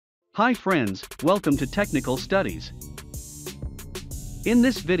Hi friends, welcome to Technical Studies. In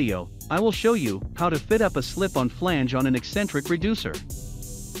this video, I will show you how to fit up a slip-on flange on an eccentric reducer.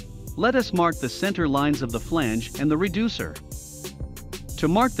 Let us mark the center lines of the flange and the reducer. To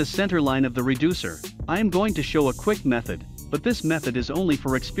mark the center line of the reducer, I am going to show a quick method, but this method is only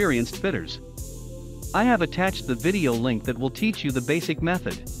for experienced fitters. I have attached the video link that will teach you the basic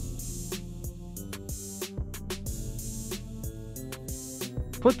method.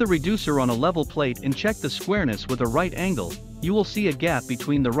 Put the reducer on a level plate and check the squareness with a right angle. You will see a gap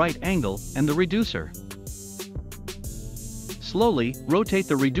between the right angle and the reducer. Slowly rotate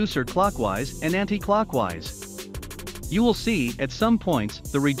the reducer clockwise and anti-clockwise. You will see at some points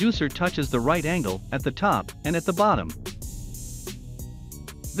the reducer touches the right angle at the top and at the bottom.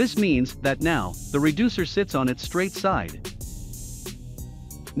 This means that now the reducer sits on its straight side.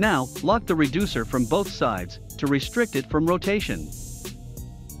 Now lock the reducer from both sides to restrict it from rotation.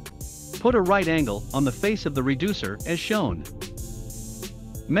 Put a right angle on the face of the reducer as shown.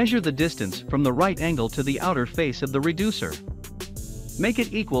 Measure the distance from the right angle to the outer face of the reducer. Make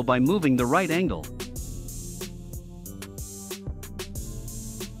it equal by moving the right angle.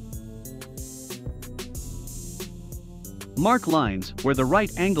 Mark lines where the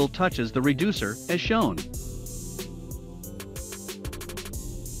right angle touches the reducer as shown.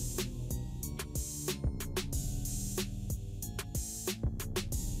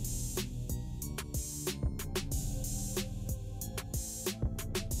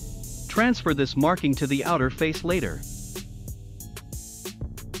 Transfer this marking to the outer face later.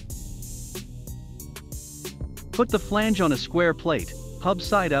 Put the flange on a square plate, hub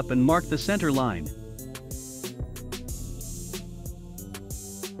side up and mark the center line.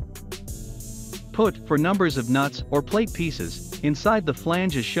 Put for numbers of nuts or plate pieces inside the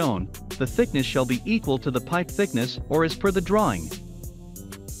flange as shown. The thickness shall be equal to the pipe thickness or as per the drawing.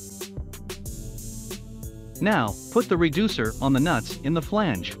 Now, put the reducer on the nuts in the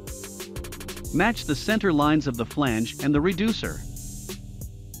flange. Match the center lines of the flange and the reducer.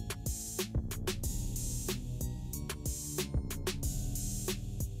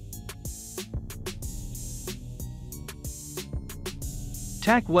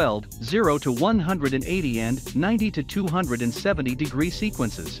 Tack weld 0 to 180 and 90 to 270 degree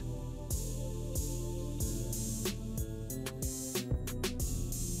sequences.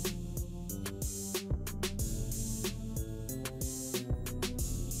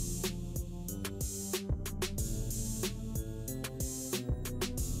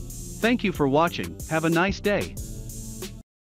 Thank you for watching. Have a nice day.